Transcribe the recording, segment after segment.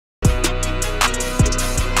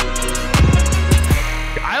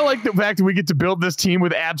like the fact that we get to build this team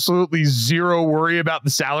with absolutely zero worry about the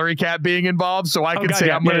salary cap being involved. So I can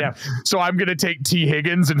say I'm going to take T.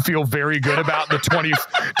 Higgins and feel very good about the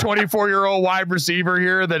 24-year-old wide receiver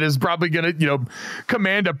here that is probably going to,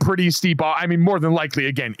 command a pretty steep. I mean, more than likely,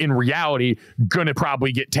 again, in reality, going to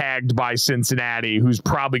probably get tagged by Cincinnati, who's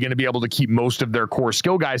probably going to be able to keep most of their core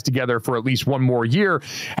skill guys together for at least one more year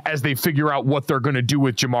as they figure out what they're going to do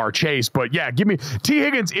with Jamar Chase. But yeah, give me T.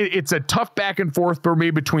 Higgins. It's a tough back and forth for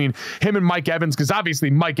me between him and Mike Evans, because obviously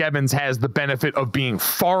Mike Evans has the benefit of being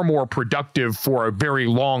far more productive for a very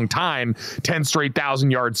long time. 10 straight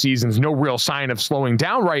 1,000-yard seasons, no real sign of slowing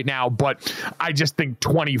down right now. But I just think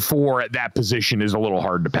 24 at that position is a little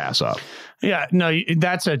hard to pass up. Yeah, no,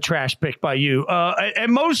 that's a trash pick by you.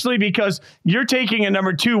 And mostly because you're taking a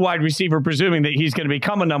number 2 wide receiver, presuming that he's going to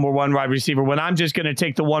become a number 1 wide receiver, when I'm just going to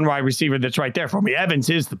take the one wide receiver that's right there for me. Evans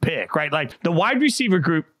is the pick, right? Like, the wide receiver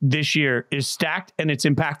group this year is stacked and it's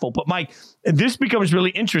impactful. But Mike, this becomes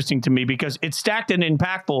really interesting to me because it's stacked and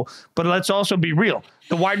impactful, but let's also be real.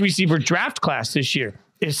 The wide receiver draft class this year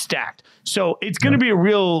is stacked. So it's going to be a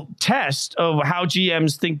real test of how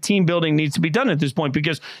GMs think team building needs to be done at this point,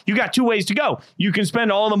 because you got 2 ways to go. You can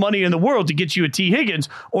spend all the money in the world to get you a T. Higgins,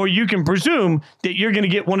 or you can presume that you're going to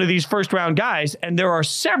get one of these first round guys. And there are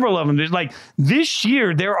several of them. There's like this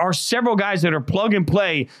year, there are several guys that are plug and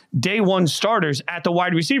play day one starters at the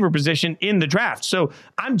wide receiver position in the draft. So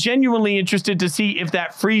I'm genuinely interested to see if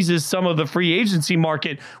that freezes some of the free agency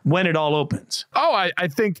market when it all opens. Oh, I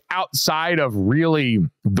think outside of really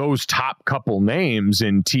those top couple names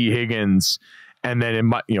in T. Higgins, and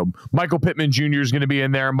then Michael Pittman Jr. is going to be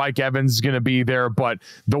in there. Mike Evans is going to be there. But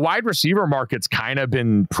the wide receiver market's kind of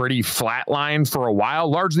been pretty flatlined for a while,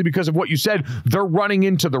 largely because of what you said. They're running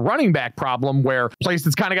into the running back problem, where place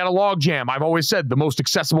that's kind of got a log jam. I've always said the most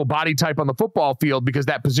accessible body type on the football field, because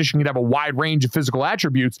that position can have a wide range of physical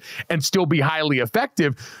attributes and still be highly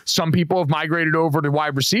effective. Some people have migrated over to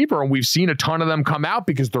wide receiver, and we've seen a ton of them come out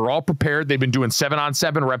because they're all prepared. They've been doing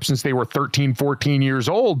 7-on-7 reps since they were 13, 14 years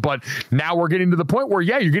old. But now we're getting to the point where,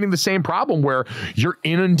 you're getting the same problem where you're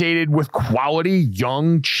inundated with quality,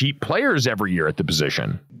 young, cheap players every year at the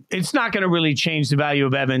position. It's not going to really change the value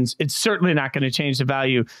of Evans. It's certainly not going to change the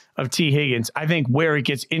value of T. Higgins. I think where it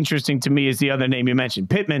gets interesting to me is the other name you mentioned.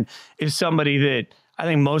 Pittman is somebody that I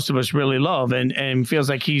think most of us really love and feels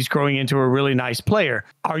like he's growing into a really nice player.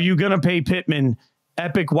 Are you going to pay Pittman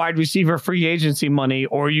epic wide receiver free agency money,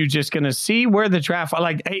 or are you just going to see where the draft,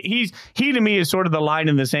 he to me is sort of the line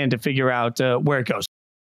in the sand to figure out where it goes.